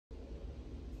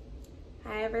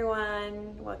Hi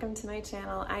everyone, welcome to my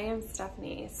channel. I am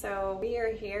Stephanie. So we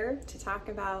are here to talk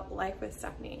about life with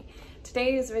Stephanie.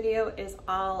 Today's video is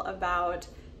all about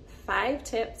 5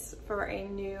 tips for a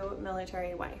new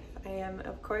military wife. I am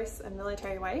of course a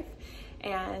military wife,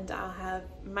 and I'll have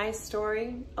my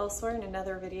story elsewhere in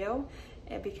another video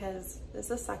because this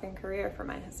is a second career for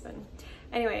my husband.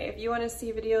 Anyway, if you want to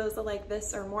see videos like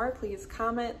this or more, please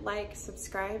comment, like,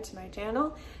 subscribe to my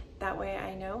channel. That way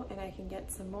I know and I can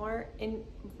get some more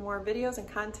videos and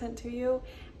content to you,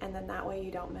 and then that way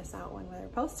you don't miss out when they're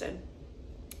posted.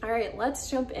 All right, let's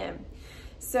jump in.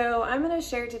 So I'm going to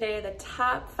share today the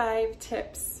top 5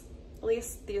 tips, at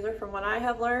least these are from what I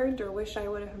have learned or wish I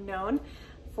would have known,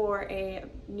 for a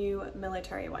new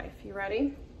military wife. You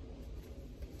ready?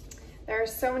 There are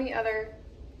so many other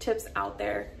tips out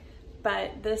there,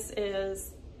 but this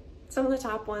is some of the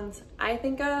top ones I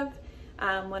think of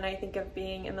when I think of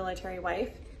being a military wife,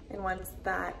 and ones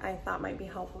that I thought might be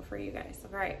helpful for you guys.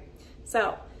 All right,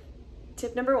 so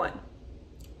tip number 1,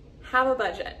 have a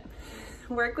budget.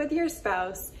 Work with your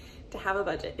spouse to have a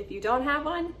budget. If you don't have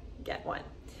one, get one.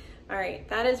 All right,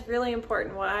 that is really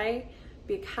important. Why?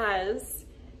 Because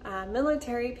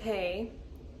military pay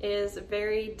is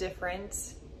very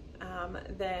different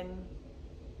than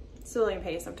civilian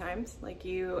pay sometimes. Like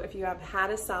if you have had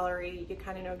a salary, you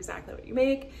kind of know exactly what you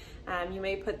make. You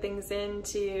may put things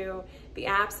into the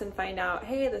apps and find out,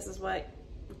 hey, this is what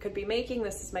we could be making,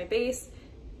 this is my base.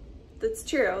 That's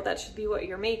true, that should be what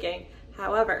you're making.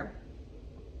 However,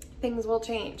 things will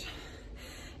change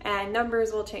and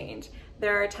numbers will change.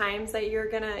 There are times that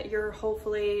you're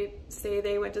hopefully, say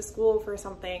they went to school for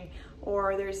something,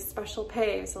 or there's special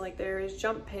pay. So like there is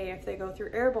jump pay if they go through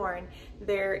airborne.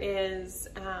 There is,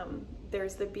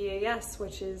 there's the BAS,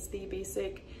 which is the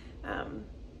basic,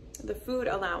 the food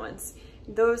allowance.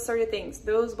 Those sort of things,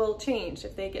 those will change.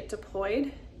 If they get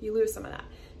deployed, you lose some of that.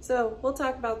 So we'll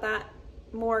talk about that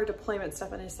more deployment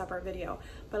stuff in a separate video,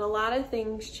 but a lot of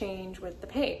things change with the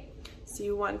pay. So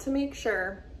you want to make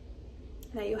sure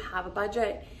that you have a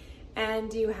budget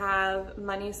and you have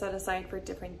money set aside for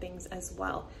different things as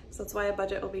well. So that's why a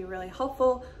budget will be really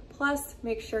helpful. Plus,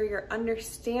 make sure you're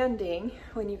understanding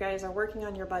when you guys are working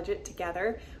on your budget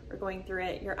together or going through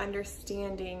it, you're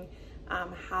understanding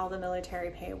how the military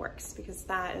pay works, because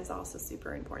that is also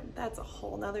super important. That's a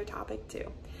whole nother topic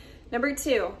too. Number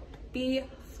 2, be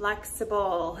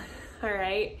flexible, all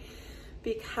right?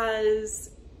 Because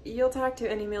you'll talk to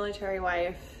any military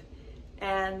wife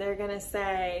and they're gonna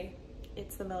say,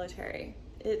 it's the military,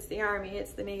 it's the Army,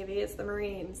 it's the Navy, it's the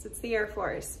Marines, it's the Air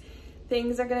Force.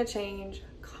 Things are gonna change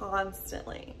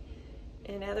constantly.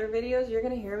 In other videos, you're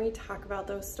gonna hear me talk about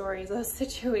those stories, those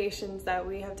situations that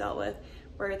we have dealt with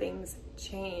where things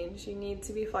change. You need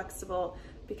to be flexible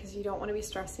because you don't wanna be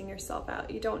stressing yourself out.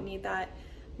 You don't need that.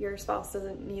 Your spouse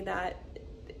doesn't need that.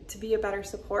 To be a better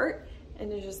support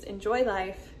and to just enjoy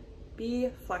life, be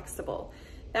flexible.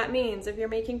 That means if you're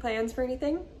making plans for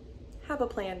anything, have a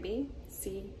plan B,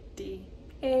 C, D,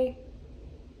 A,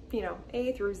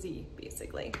 A through Z,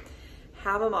 basically.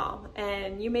 Have them all.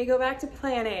 And you may go back to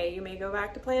plan A, you may go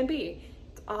back to plan B.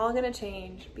 It's all gonna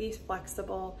change. Be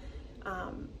flexible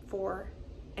for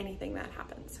anything that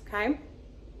happens, okay?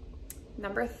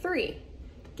 Number 3,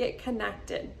 get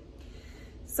connected.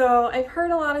 So I've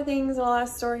heard a lot of things, a lot of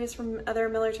stories from other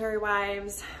military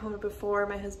wives before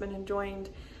my husband had joined.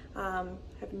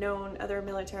 I've known other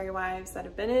military wives that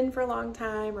have been in for a long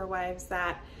time, or wives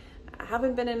that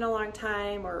haven't been in a long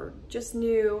time or just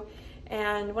new.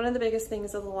 And one of the biggest things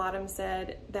is a lot of them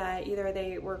said that either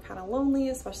they were kind of lonely,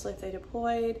 especially if they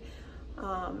deployed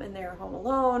and they were home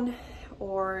alone,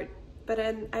 but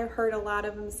I've heard a lot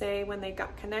of them say when they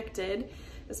got connected,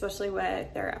 especially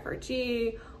with their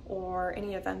FRG or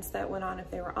any events that went on if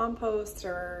they were on post,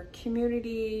 or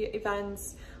community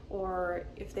events, or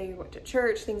if they went to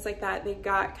church, things like that, they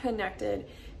got connected,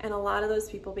 and a lot of those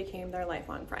people became their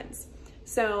lifelong friends.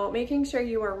 So making sure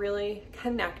you are really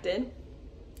connected,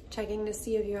 checking to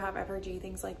see if you have FRG,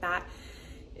 things like that,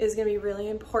 is gonna be really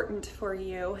important for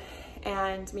you,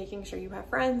 and making sure you have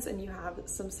friends and you have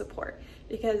some support,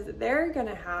 because they're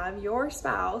gonna have, your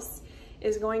spouse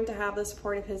is going to have the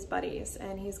support of his buddies,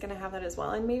 and he's gonna have that as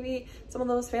well. And maybe some of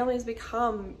those families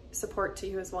become support to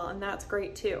you as well, and that's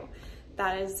great too.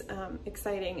 That is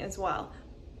exciting as well.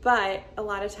 But a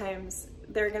lot of times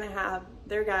they're gonna have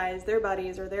their guys, their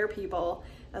buddies, or their people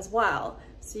as well.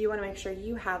 So you wanna make sure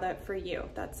you have that for you.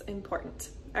 That's important.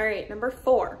 All right, number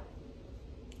 4,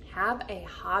 have a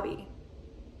hobby.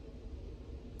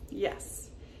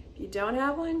 Yes, if you don't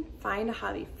have one, find a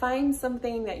hobby. Find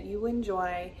something that you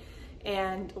enjoy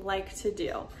and like to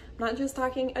do. I'm not just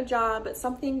talking a job, but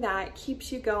something that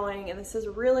keeps you going. And this is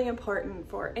really important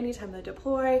for anytime they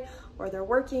deploy or they're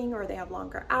working or they have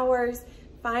longer hours.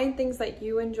 Find things that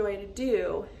you enjoy to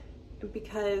do,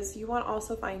 because you want to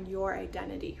also find your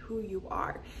identity, who you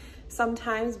are.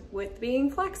 Sometimes with being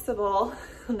flexible,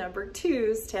 number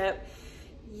 2's tip,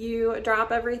 you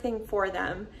drop everything for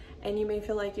them and you may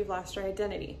feel like you've lost your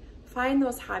identity. Find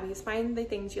those hobbies, find the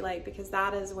things you like, because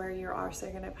that is where you're also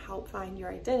going to help find your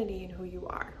identity and who you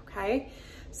are, okay?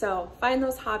 So find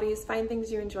those hobbies, find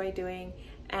things you enjoy doing,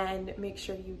 and make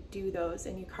sure you do those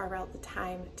and you carve out the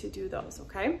time to do those,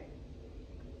 okay?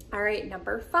 All right,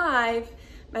 number 5,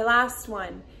 my last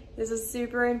one. This is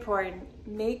super important.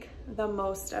 Make the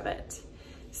most of it.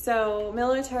 So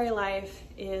military life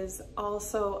is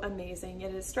also amazing.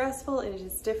 It is stressful, it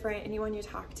is different. Anyone you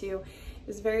talk to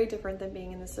is very different than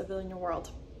being in the civilian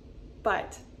world.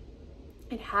 But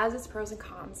it has its pros and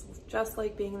cons, just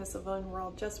like being in the civilian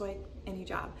world, just like any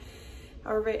job.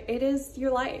 However, it is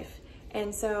your life.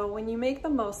 And so when you make the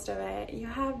most of it, you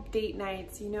have date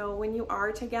nights, you know, when you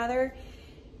are together.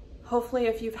 Hopefully,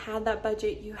 if you've had that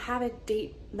budget, you have a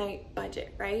date night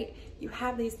budget, right? You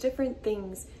have these different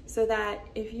things so that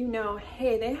if you know,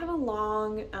 hey, they have a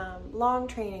long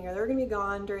training, or they're gonna be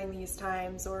gone during these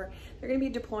times, or they're gonna be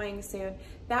deploying soon,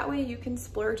 that way you can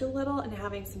splurge a little and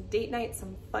having some date nights,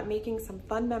 some fun, making some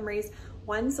fun memories,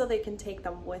 one, so they can take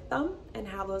them with them and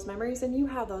have those memories, and you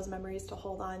have those memories to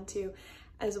hold on to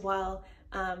as well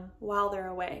while they're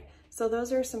away. So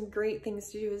those are some great things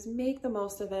to do, is make the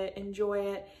most of it, enjoy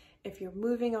it. If you're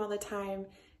moving all the time,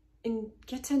 and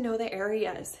get to know the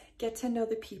areas, get to know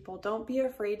the people. Don't be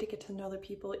afraid to get to know the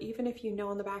people, even if you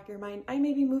know in the back of your mind, I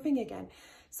may be moving again.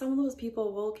 Some of those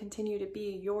people will continue to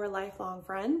be your lifelong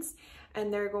friends,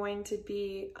 and they're going to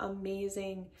be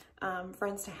amazing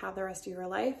friends to have the rest of your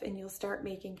life, and you'll start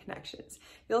making connections.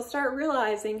 You'll start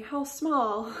realizing how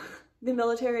small the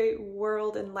military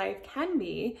world and life can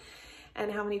be,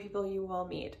 and how many people you will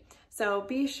meet. So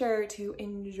be sure to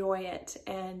enjoy it,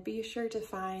 and be sure to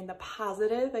find the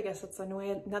positive. I guess that's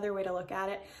another way to look at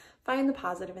it. Find the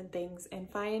positive in things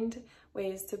and find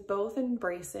ways to both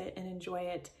embrace it and enjoy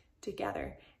it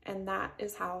together. And that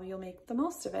is how you'll make the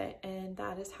most of it. And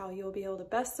that is how you'll be able to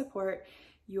best support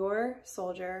your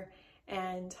soldier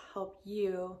and help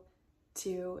you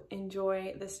to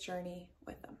enjoy this journey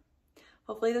with them.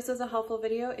 Hopefully this was a helpful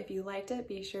video. If you liked it,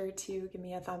 be sure to give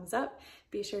me a thumbs up.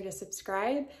 Be sure to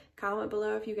subscribe. Comment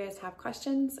below if you guys have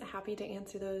questions. Happy to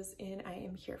answer those, and I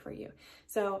am here for you.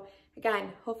 So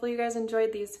again, hopefully you guys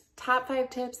enjoyed these top 5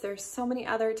 tips. There's so many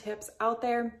other tips out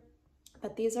there,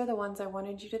 but these are the ones I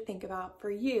wanted you to think about for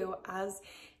you as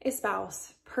a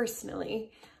spouse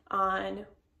personally, on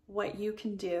what you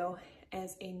can do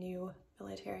as a new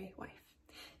military wife.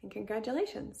 And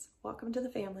congratulations. Welcome to the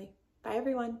family. Bye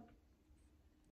everyone.